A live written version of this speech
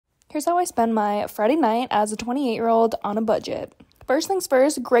Here's how I spend my Friday night as a 28-year-old on a budget. First things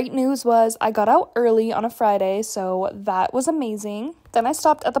first, great news was I got out early on a Friday, so that was amazing. Then I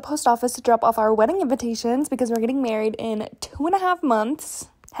stopped at the post office to drop off our wedding invitations because we're getting married in 2.5 months,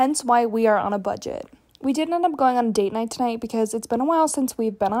 hence why we are on a budget. We did end up going on a date night tonight because it's been a while since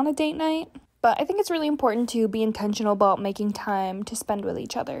we've been on a date night, but I think it's really important to be intentional about making time to spend with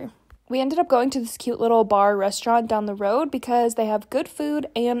each other. We ended up going to this cute little bar restaurant down the road because they have good food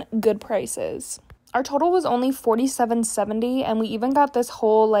and good prices. Our total was only $47.70, and we even got this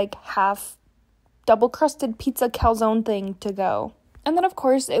whole half double crusted pizza calzone thing to go. And then of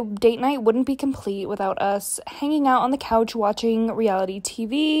course, date night wouldn't be complete without us hanging out on the couch watching reality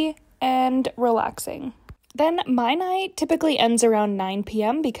TV and relaxing. Then my night typically ends around 9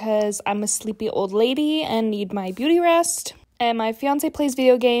 p.m. because I'm a sleepy old lady and need my beauty rest. And my fiance plays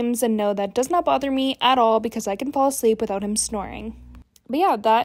video games, and no, that does not bother me at all because I can fall asleep without him snoring. But yeah, that